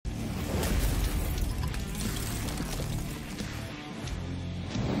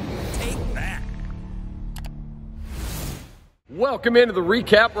Welcome into the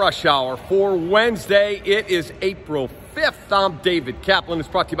Recap Rush Hour for Wednesday. It is April 5th. I'm David Kaplan. It's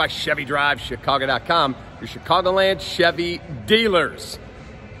brought to you by Chevy Drive, Chicago.com, your Chicagoland Chevy dealers.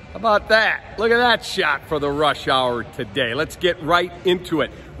 How about that? Look at that shot for the Rush Hour today. Let's get right into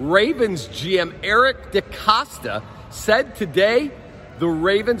it. Ravens GM Eric DeCosta said today the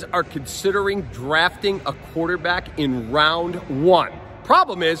Ravens are considering drafting a quarterback in round 1.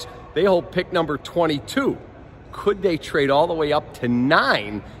 Problem is, they hold pick number 22. Could they trade all the way up to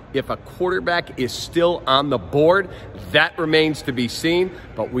 9 if a quarterback is still on the board? That remains to be seen,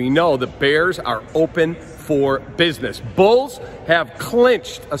 but we know the Bears are open for business. Bulls have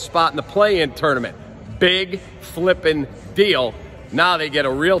clinched a spot in the play-in tournament. Big flipping deal. Now they get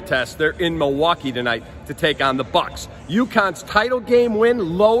a real test. They're in Milwaukee tonight to take on the Bucks. UConn's title game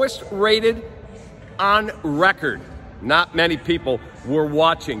win, lowest rated on record. Not many people were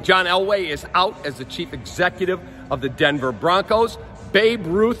watching. John Elway is out as the chief executive of the Denver Broncos. Babe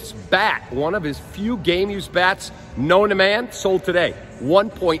Ruth's bat, one of his few game-used bats known to man, sold today.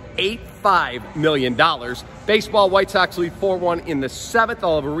 $1.85 million. Baseball, White Sox lead 4-1 in the 7th.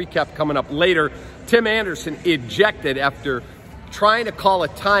 I'll have a recap coming up later. Tim Anderson ejected after trying to call a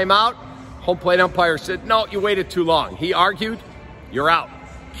timeout. Home plate umpire said, no, you waited too long. He argued, you're out.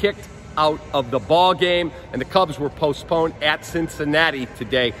 Kicked out of the ball game, and the Cubs were postponed at Cincinnati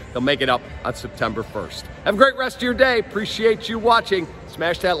today. They'll make it up on September 1st. Have a great rest of your day. Appreciate you watching.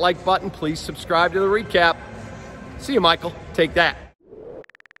 Smash that like button. Please subscribe to the recap. See you, Michael. Take that.